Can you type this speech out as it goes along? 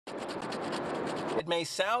It may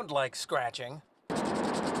sound like scratching,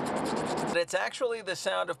 but it's actually the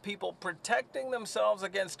sound of people protecting themselves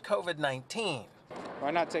against COVID-19.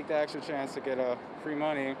 Why not take the extra chance to get free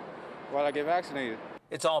money while I get vaccinated?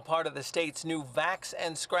 It's all part of the state's new Vax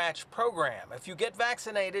and Scratch program. If you get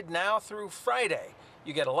vaccinated now through Friday,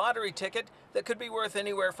 you get a lottery ticket that could be worth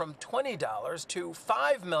anywhere from $20 to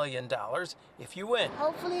 $5 million if you win.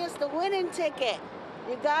 Hopefully it's the winning ticket.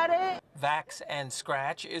 You got it? Vax and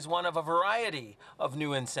Scratch is one of a variety of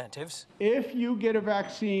new incentives. If you get a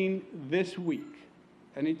vaccine this week,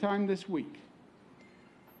 anytime this week,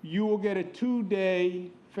 you will get a 2-day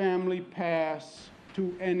family pass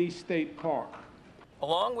to any state park.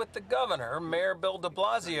 Along with the governor, Mayor Bill de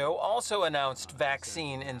Blasio also announced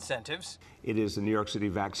vaccine incentives. It is the New York City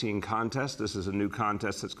Vaccine Contest. This is a new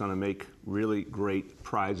contest that's going to make really great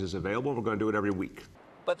prizes available. We're going to do it every week.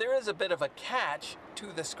 But there is a bit of a catch to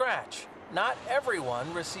the scratch. Not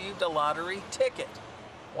everyone received a lottery ticket.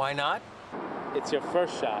 Why not? It's your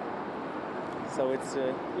first shot. So it's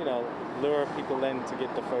lure people in to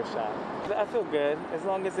get the first shot. I feel good as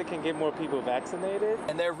long as it can get more people vaccinated.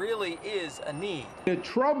 And there really is a need. A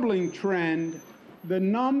troubling trend, the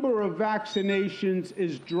number of vaccinations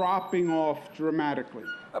is dropping off dramatically.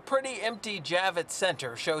 A pretty empty Javits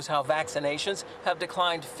Center shows how vaccinations have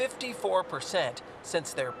declined 54%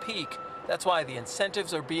 since their peak. That's why the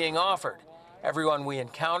incentives are being offered. Everyone we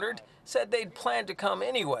encountered said they'd planned to come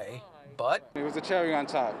anyway, but It was a cherry on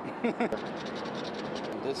top.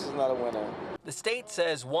 This is not a winner. the state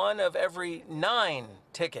says 1 of every 9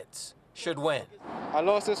 tickets should win. I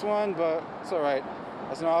lost this one, but it's all right.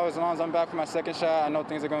 As long as I'm back for my second shot, I know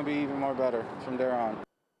things are going to be even more better from there on.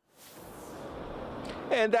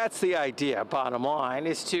 And that's the idea, bottom line,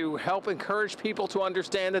 is to help encourage people to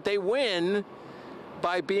understand that they win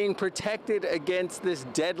by being protected against this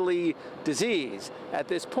deadly disease. At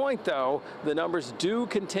this point, though, the numbers do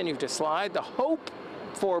continue to slide. The hope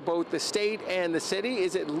for both the state and the city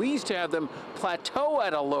is at least to have them plateau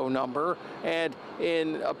at a low number and,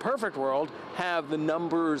 in a perfect world, have the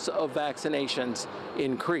numbers of vaccinations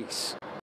increase.